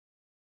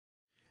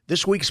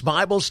This week's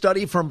Bible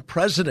study from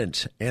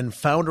President and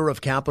founder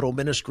of Capital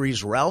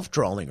Ministries, Ralph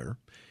Drollinger,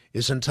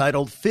 is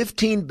entitled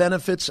 15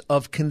 Benefits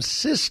of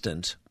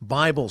Consistent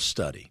Bible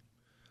Study.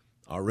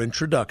 Our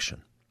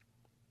introduction.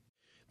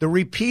 The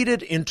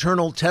repeated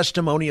internal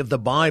testimony of the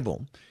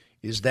Bible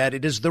is that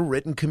it is the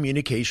written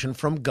communication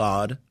from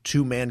God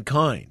to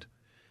mankind.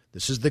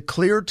 This is the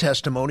clear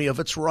testimony of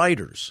its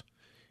writers.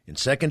 In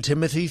 2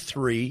 Timothy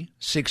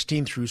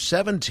 3:16 through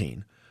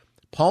 17,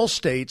 Paul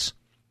states,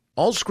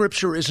 "All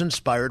Scripture is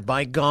inspired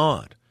by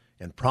God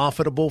and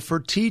profitable for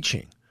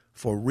teaching,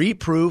 for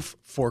reproof,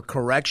 for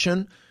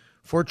correction,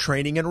 for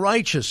training in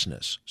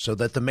righteousness, so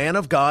that the man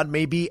of God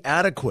may be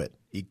adequate,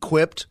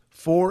 equipped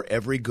for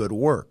every good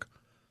work."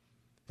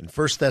 In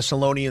 1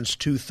 Thessalonians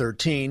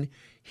 2:13,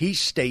 he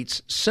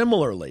states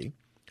similarly,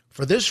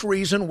 "For this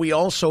reason we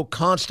also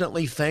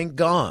constantly thank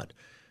God,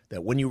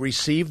 that when you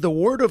received the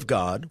word of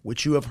God,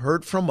 which you have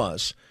heard from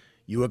us,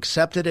 you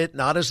accepted it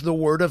not as the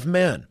word of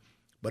men,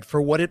 but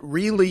for what it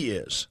really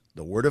is,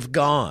 the word of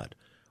God,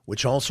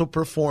 which also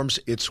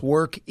performs its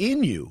work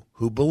in you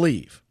who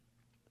believe."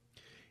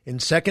 In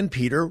 2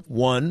 Peter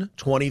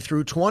 1:20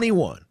 through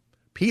 21,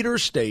 Peter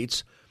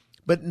states,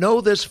 "But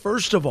know this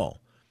first of all,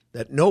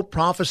 that no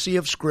prophecy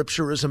of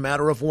Scripture is a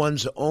matter of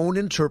one's own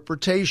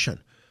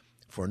interpretation,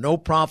 for no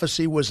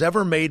prophecy was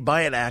ever made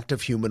by an act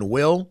of human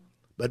will,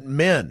 but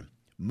men,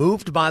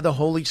 moved by the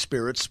Holy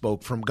Spirit,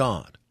 spoke from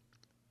God."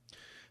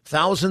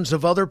 Thousands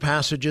of other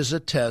passages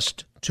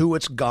attest to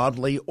its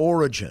godly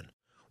origin.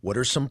 What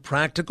are some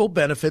practical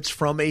benefits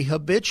from a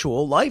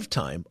habitual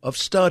lifetime of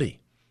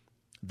study?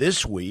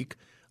 This week,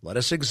 let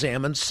us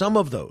examine some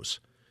of those.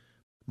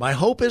 My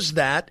hope is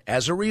that,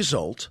 as a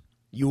result,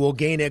 you will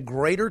gain a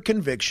greater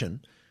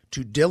conviction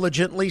to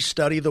diligently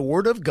study the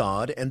Word of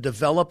God and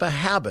develop a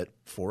habit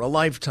for a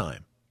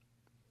lifetime.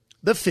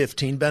 The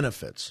 15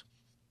 benefits.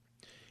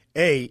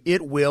 A,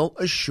 it will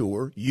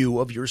assure you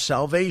of your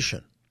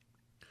salvation.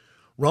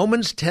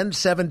 Romans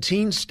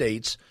 10:17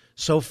 states,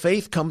 "So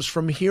faith comes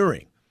from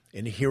hearing,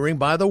 and hearing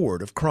by the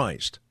word of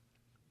Christ."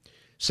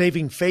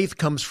 Saving faith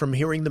comes from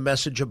hearing the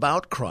message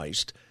about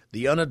Christ.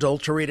 The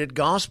unadulterated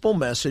gospel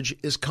message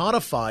is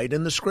codified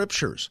in the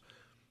Scriptures.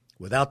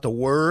 Without the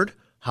Word,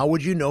 how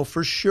would you know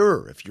for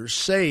sure if you're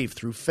saved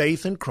through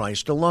faith in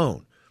Christ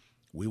alone?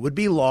 We would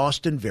be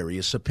lost in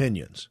various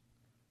opinions.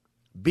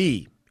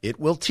 B, it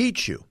will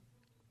teach you.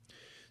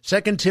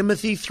 2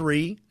 Timothy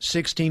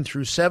 3:16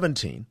 through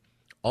 17,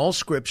 all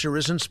Scripture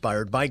is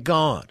inspired by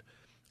God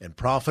and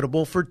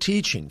profitable for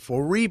teaching,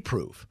 for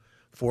reproof,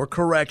 for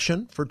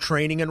correction, for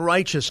training in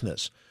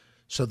righteousness,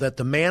 so that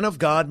the man of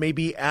God may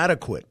be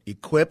adequate,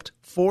 equipped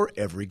for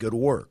every good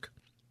work.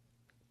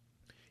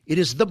 It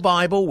is the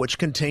Bible which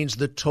contains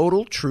the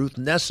total truth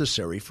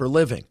necessary for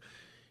living.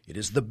 It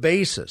is the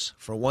basis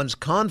for one's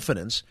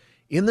confidence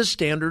in the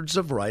standards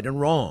of right and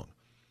wrong.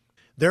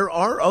 There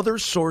are other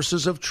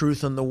sources of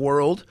truth in the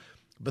world,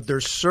 but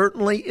there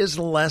certainly is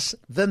less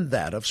than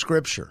that of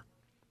Scripture.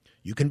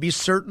 You can be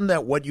certain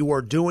that what you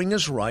are doing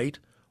is right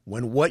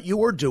when what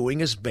you are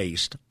doing is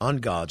based on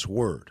God's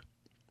Word.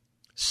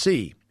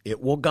 C,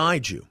 it will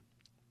guide you.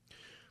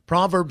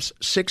 Proverbs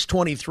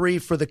 6:23,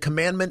 "For the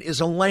commandment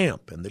is a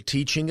lamp, and the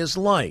teaching is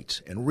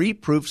light, and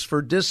reproofs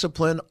for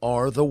discipline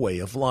are the way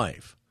of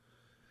life."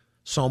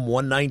 Psalm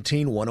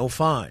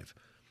 119:105,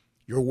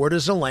 "Your word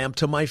is a lamp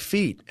to my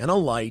feet, and a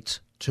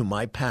light to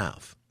my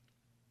path."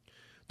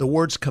 The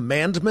words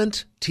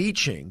commandment,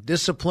 teaching,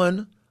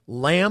 discipline,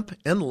 lamp,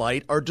 and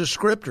light are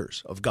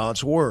descriptors of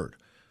God's Word.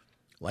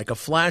 Like a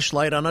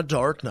flashlight on a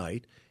dark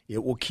night,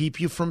 it will keep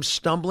you from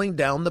stumbling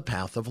down the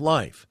path of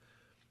life.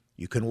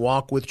 You can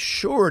walk with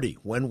surety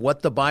when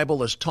what the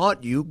Bible has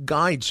taught you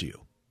guides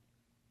you.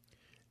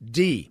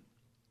 D,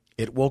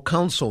 it will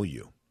counsel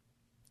you.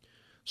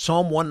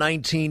 Psalm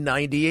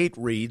 119:98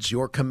 reads,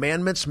 "Your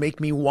commandments make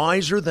me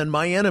wiser than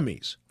my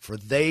enemies, for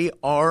they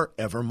are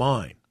ever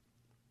mine."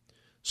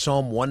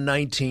 Psalm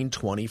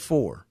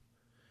 119:24,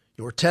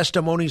 "Your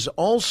testimonies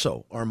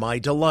also are my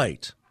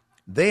delight.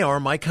 They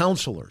are my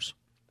counselors."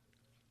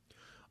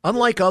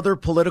 Unlike other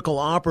political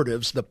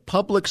operatives, the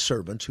public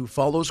servant who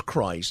follows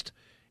Christ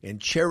and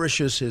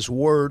cherishes His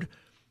Word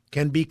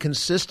can be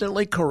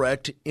consistently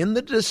correct in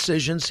the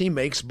decisions he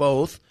makes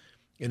both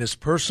in his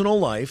personal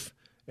life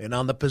and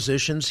on the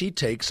positions he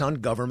takes on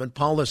government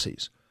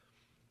policies.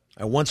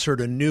 I once heard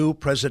a new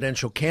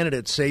presidential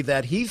candidate say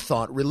that he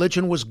thought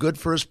religion was good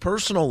for his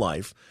personal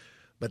life,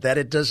 but that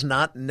it does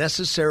not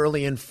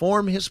necessarily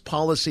inform his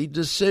policy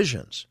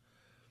decisions.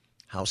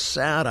 How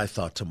sad, I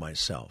thought to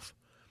myself.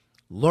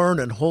 Learn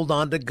and hold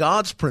on to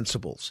God's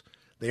principles.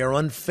 They are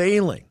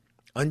unfailing,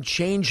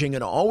 unchanging,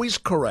 and always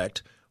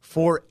correct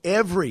for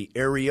every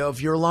area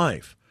of your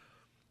life.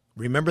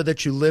 Remember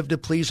that you live to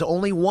please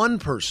only one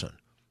person,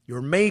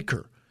 your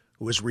Maker,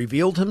 who has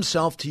revealed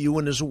Himself to you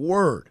in His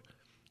Word,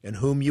 and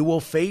whom you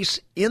will face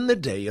in the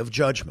day of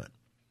judgment.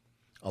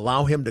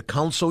 Allow Him to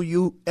counsel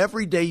you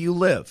every day you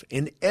live,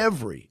 in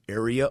every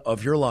area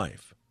of your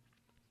life.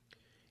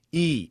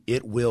 E,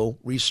 it will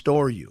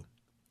restore you.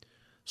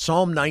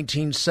 Psalm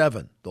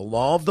 19:7, "The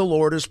law of the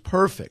Lord is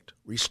perfect,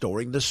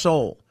 restoring the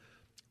soul.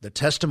 The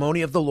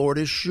testimony of the Lord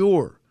is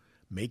sure,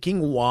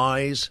 making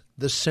wise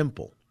the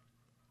simple.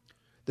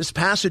 This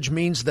passage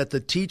means that the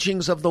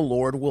teachings of the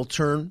Lord will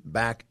turn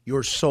back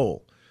your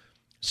soul.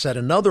 Said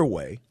another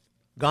way,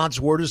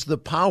 God's word is the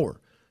power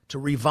to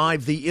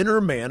revive the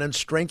inner man and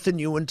strengthen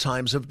you in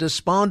times of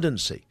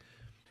despondency.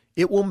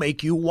 It will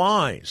make you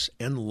wise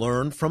and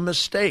learn from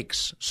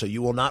mistakes, so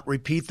you will not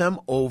repeat them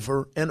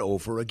over and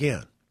over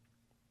again.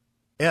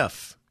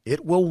 F,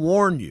 it will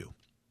warn you.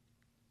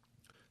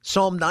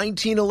 Psalm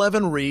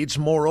 19:11 reads,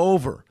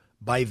 "Moreover,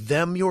 by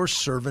them your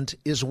servant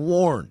is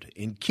warned.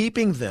 In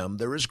keeping them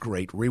there is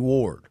great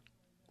reward."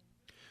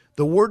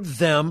 The word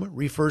 "them"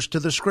 refers to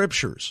the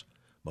Scriptures.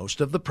 Most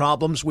of the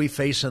problems we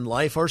face in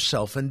life are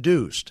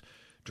self-induced,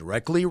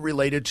 directly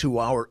related to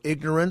our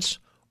ignorance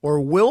or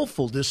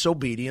willful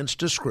disobedience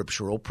to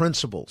scriptural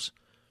principles.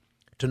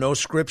 To know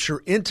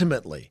Scripture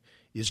intimately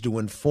is to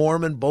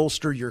inform and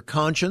bolster your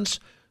conscience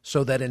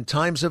so that in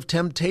times of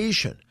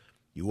temptation,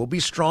 you will be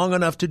strong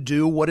enough to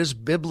do what is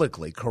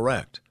biblically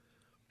correct.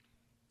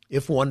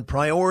 If one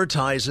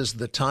prioritizes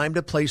the time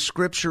to place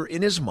Scripture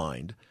in his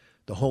mind,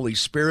 the Holy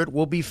Spirit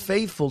will be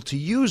faithful to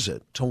use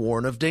it to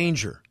warn of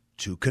danger,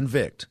 to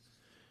convict.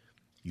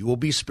 You will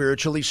be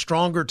spiritually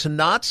stronger to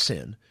not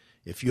sin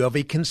if you have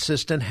a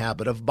consistent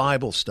habit of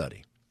Bible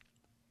study.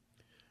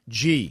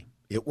 G,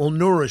 it will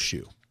nourish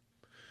you.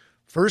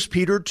 1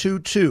 Peter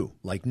 2:2,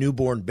 like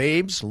newborn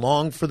babes,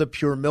 long for the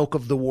pure milk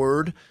of the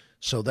word,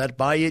 so that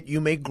by it you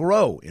may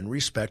grow in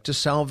respect to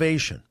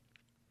salvation.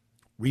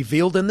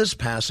 Revealed in this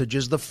passage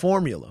is the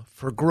formula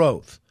for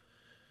growth.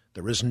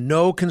 There is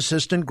no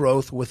consistent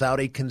growth without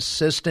a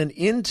consistent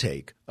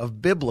intake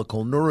of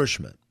biblical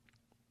nourishment.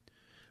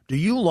 Do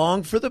you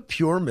long for the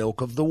pure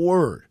milk of the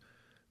word?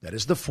 That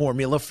is the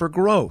formula for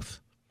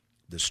growth.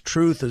 This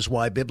truth is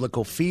why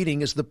biblical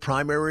feeding is the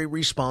primary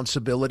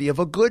responsibility of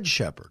a good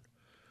shepherd.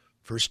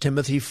 1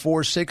 Timothy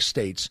 4:6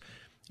 states,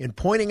 "In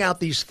pointing out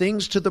these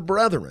things to the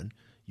brethren,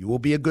 you will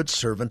be a good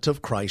servant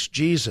of Christ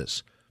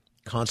Jesus,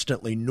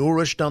 constantly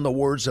nourished on the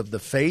words of the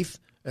faith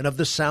and of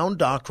the sound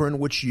doctrine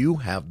which you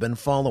have been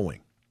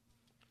following."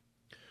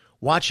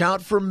 Watch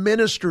out for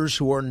ministers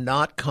who are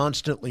not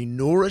constantly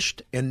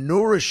nourished and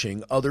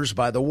nourishing others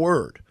by the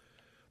word.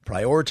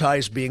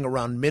 Prioritize being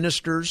around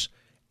ministers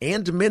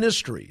and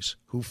ministries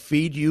who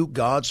feed you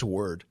God's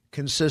word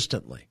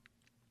consistently.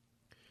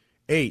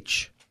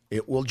 H,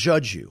 it will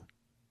judge you.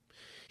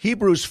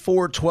 Hebrews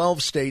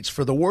 4:12 states,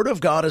 "For the word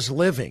of God is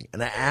living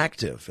and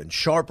active and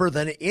sharper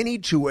than any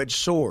two-edged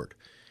sword,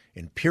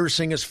 and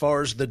piercing as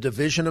far as the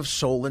division of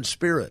soul and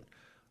spirit,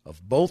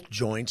 of both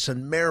joints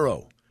and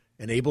marrow,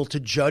 and able to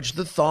judge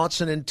the thoughts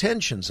and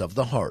intentions of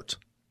the heart."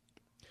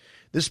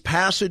 This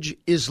passage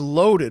is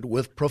loaded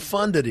with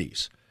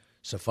profundities.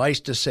 Suffice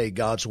to say,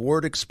 God's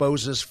word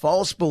exposes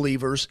false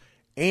believers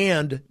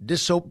and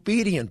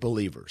disobedient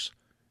believers.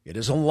 It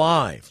is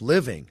alive,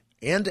 living,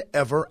 and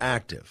ever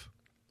active.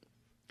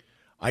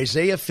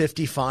 Isaiah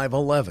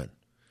 55:11,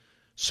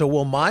 "So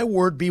will my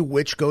word be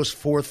which goes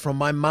forth from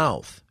my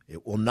mouth.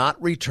 It will not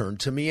return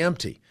to me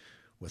empty,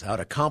 without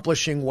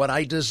accomplishing what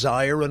I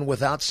desire and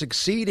without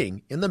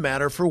succeeding in the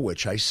matter for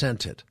which I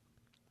sent it."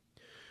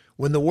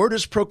 When the word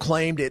is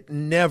proclaimed, it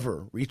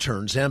never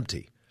returns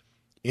empty.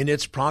 In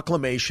its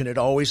proclamation, it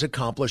always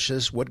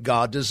accomplishes what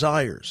God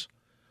desires.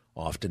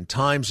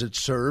 Oftentimes, it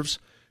serves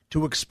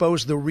to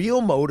expose the real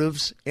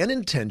motives and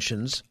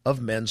intentions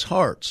of men's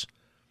hearts.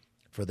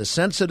 For the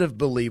sensitive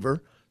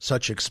believer,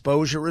 such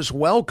exposure is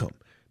welcome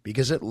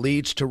because it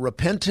leads to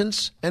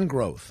repentance and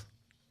growth.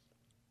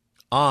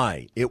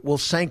 I, it will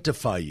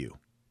sanctify you.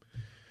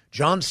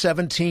 John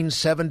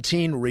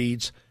 17:17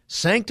 reads,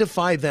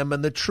 "Sanctify them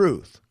in the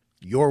truth.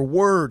 Your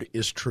word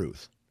is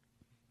truth."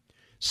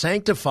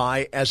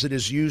 Sanctify, as it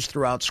is used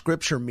throughout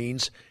Scripture,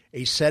 means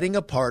a setting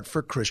apart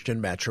for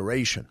Christian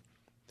maturation.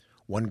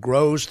 One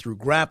grows through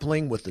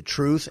grappling with the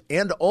truth,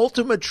 and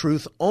ultimate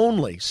truth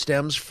only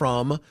stems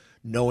from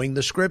knowing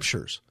the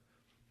Scriptures.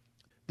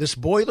 This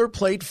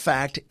boilerplate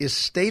fact is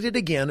stated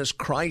again as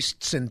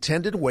Christ's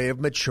intended way of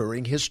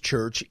maturing his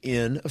church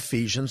in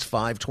Ephesians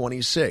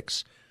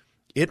 5:26.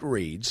 It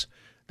reads,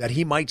 "That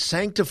he might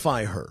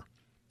sanctify her,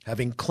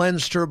 having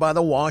cleansed her by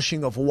the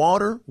washing of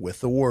water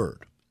with the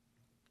word."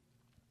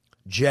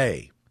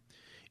 J,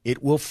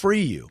 it will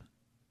free you.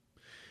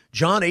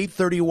 John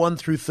 8:31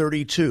 through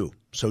 32.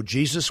 So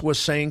Jesus was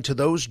saying to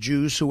those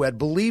Jews who had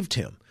believed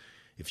him,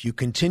 "If you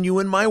continue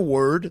in my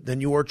word,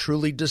 then you are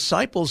truly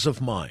disciples of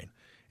mine,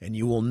 and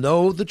you will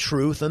know the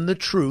truth, and the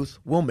truth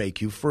will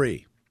make you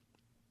free."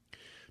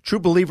 True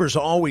believers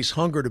always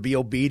hunger to be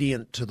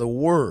obedient to the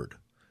word.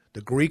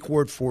 The Greek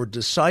word for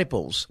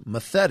disciples,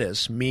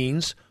 mathetes,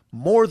 means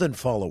more than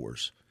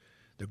followers.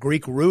 The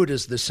Greek root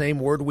is the same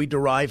word we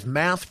derive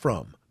math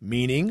from,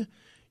 meaning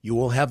you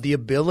will have the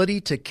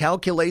ability to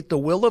calculate the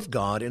will of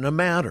God in a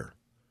matter.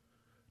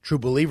 True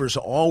believers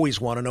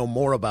always want to know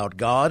more about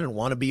God and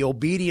want to be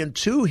obedient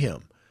to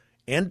him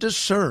and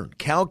discern,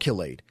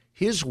 calculate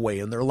his way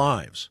in their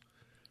lives.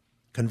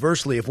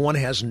 Conversely, if one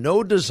has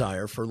no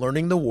desire for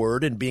learning the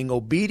word and being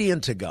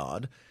obedient to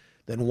God,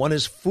 then one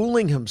is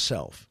fooling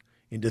himself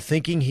into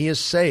thinking he is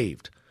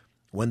saved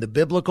when the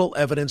biblical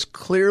evidence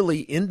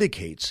clearly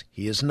indicates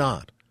he is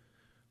not.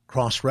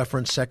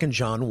 Cross-reference 2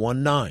 John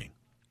 1:9.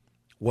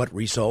 What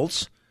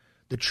results?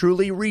 The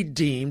truly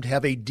redeemed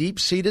have a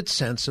deep-seated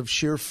sense of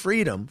sheer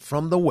freedom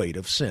from the weight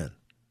of sin.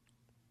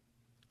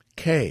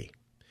 K.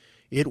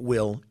 It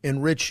will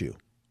enrich you.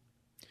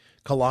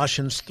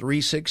 Colossians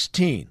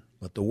 3:16.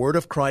 Let the word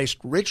of Christ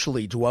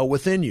richly dwell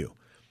within you,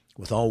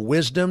 with all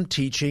wisdom,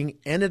 teaching,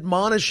 and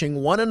admonishing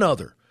one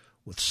another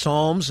with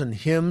psalms and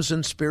hymns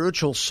and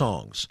spiritual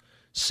songs,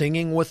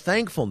 singing with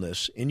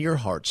thankfulness in your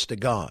hearts to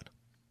God.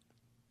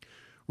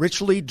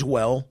 Richly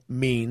dwell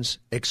means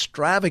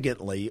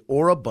extravagantly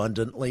or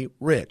abundantly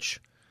rich.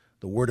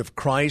 The word of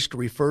Christ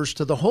refers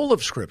to the whole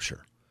of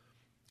Scripture.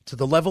 To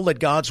the level that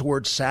God's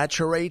word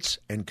saturates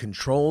and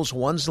controls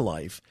one's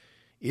life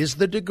is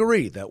the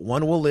degree that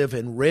one will live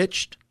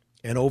enriched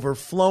and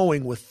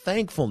overflowing with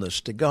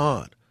thankfulness to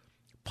God,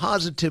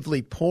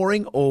 positively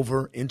pouring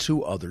over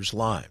into others'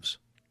 lives.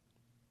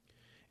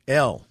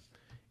 L.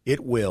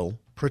 It will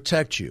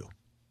protect you.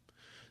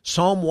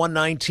 Psalm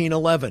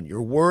 119:11,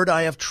 your word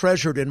I have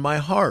treasured in my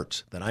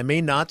heart, that I may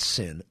not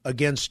sin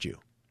against you.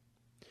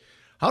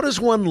 How does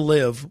one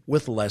live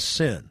with less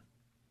sin?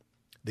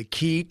 The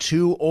key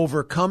to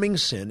overcoming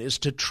sin is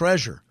to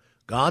treasure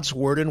God's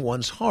word in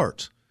one's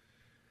heart.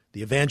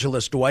 The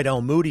evangelist Dwight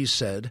L. Moody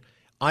said,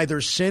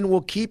 either sin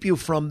will keep you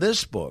from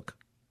this book,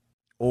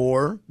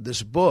 or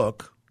this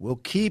book will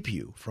keep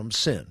you from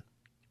sin.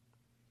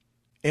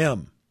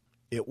 M.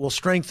 It will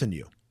strengthen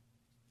you.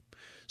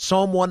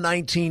 Psalm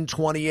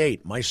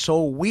 119:28, my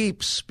soul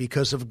weeps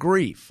because of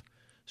grief.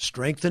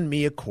 Strengthen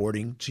me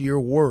according to your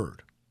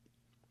word.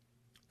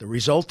 The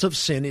result of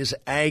sin is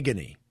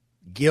agony,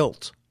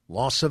 guilt,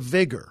 loss of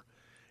vigor,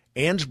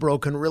 and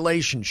broken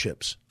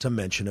relationships, to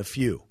mention a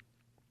few.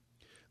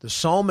 The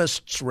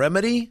psalmist's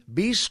remedy,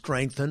 be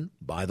strengthened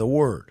by the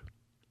word.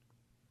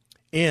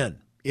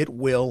 N. It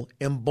will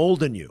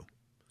embolden you.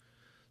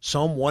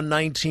 Psalm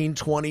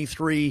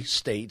 119:23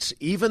 states,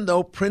 even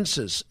though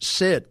princes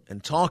sit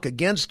and talk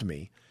against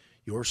me,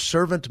 your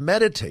servant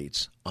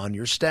meditates on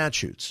your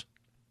statutes.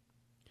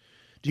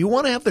 Do you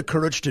want to have the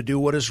courage to do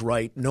what is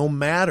right no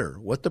matter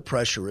what the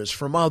pressure is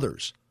from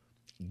others?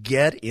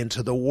 Get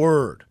into the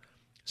Word.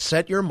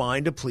 Set your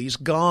mind to please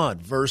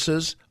God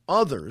versus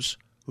others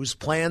whose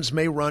plans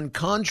may run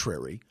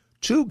contrary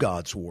to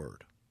God's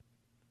Word.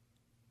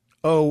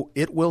 O.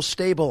 It will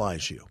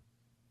stabilize you.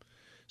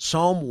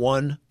 Psalm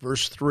 1,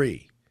 verse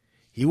 3,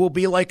 he will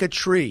be like a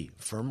tree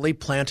firmly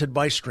planted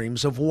by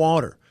streams of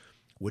water,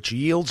 which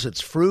yields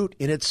its fruit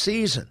in its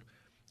season,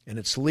 and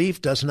its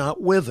leaf does not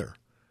wither,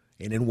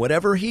 and in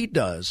whatever he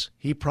does,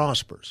 he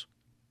prospers.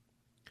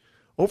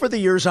 Over the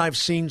years, I've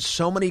seen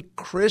so many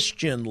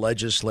Christian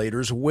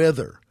legislators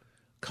wither,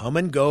 come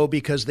and go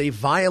because they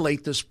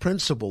violate this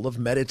principle of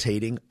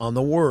meditating on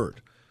the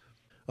Word.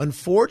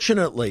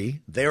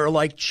 Unfortunately, they are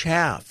like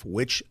chaff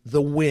which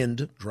the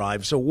wind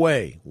drives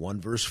away,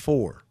 1 verse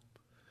 4.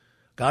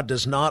 God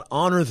does not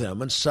honor them,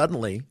 and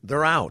suddenly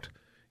they're out.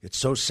 It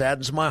so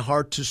saddens my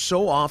heart to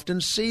so often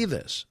see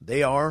this.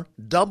 They are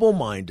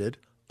double-minded,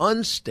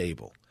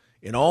 unstable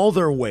in all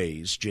their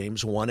ways,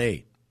 James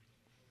 1:8.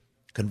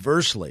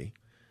 Conversely,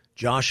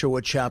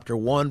 Joshua chapter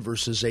 1,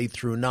 verses 8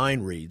 through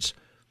 9 reads,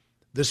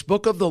 this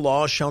book of the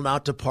law shall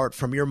not depart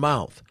from your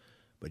mouth,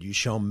 but you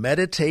shall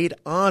meditate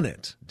on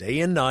it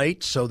day and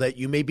night, so that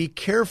you may be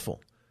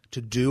careful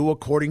to do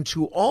according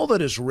to all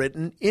that is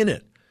written in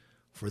it.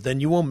 For then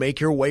you will make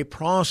your way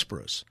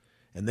prosperous,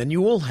 and then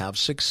you will have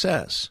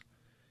success.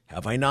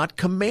 Have I not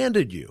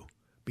commanded you?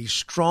 Be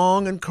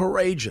strong and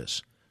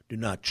courageous. Do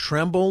not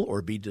tremble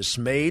or be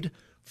dismayed,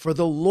 for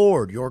the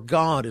Lord your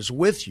God is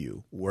with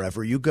you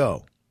wherever you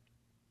go.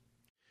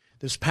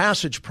 This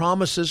passage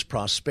promises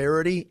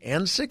prosperity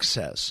and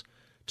success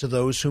to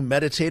those who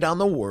meditate on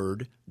the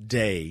Word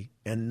day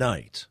and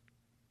night.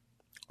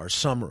 Our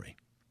summary.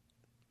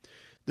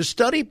 The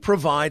study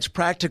provides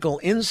practical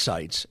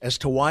insights as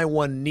to why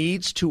one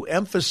needs to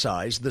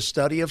emphasize the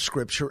study of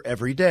Scripture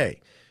every day,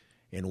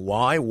 and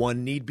why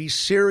one need be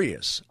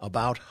serious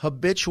about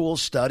habitual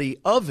study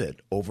of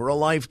it over a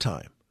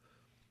lifetime.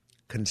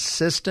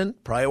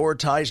 Consistent,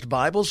 prioritized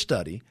Bible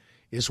study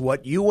is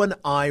what you and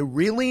I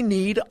really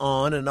need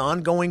on an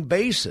ongoing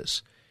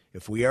basis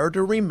if we are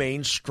to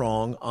remain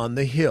strong on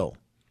the hill.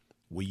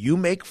 Will you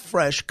make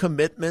fresh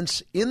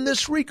commitments in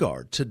this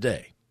regard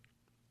today?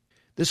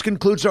 This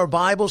concludes our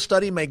Bible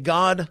study. May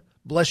God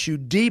bless you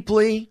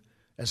deeply.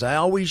 As I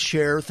always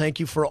share, thank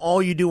you for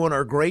all you do in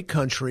our great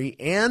country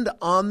and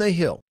on the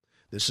hill.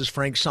 This is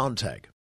Frank Sontag.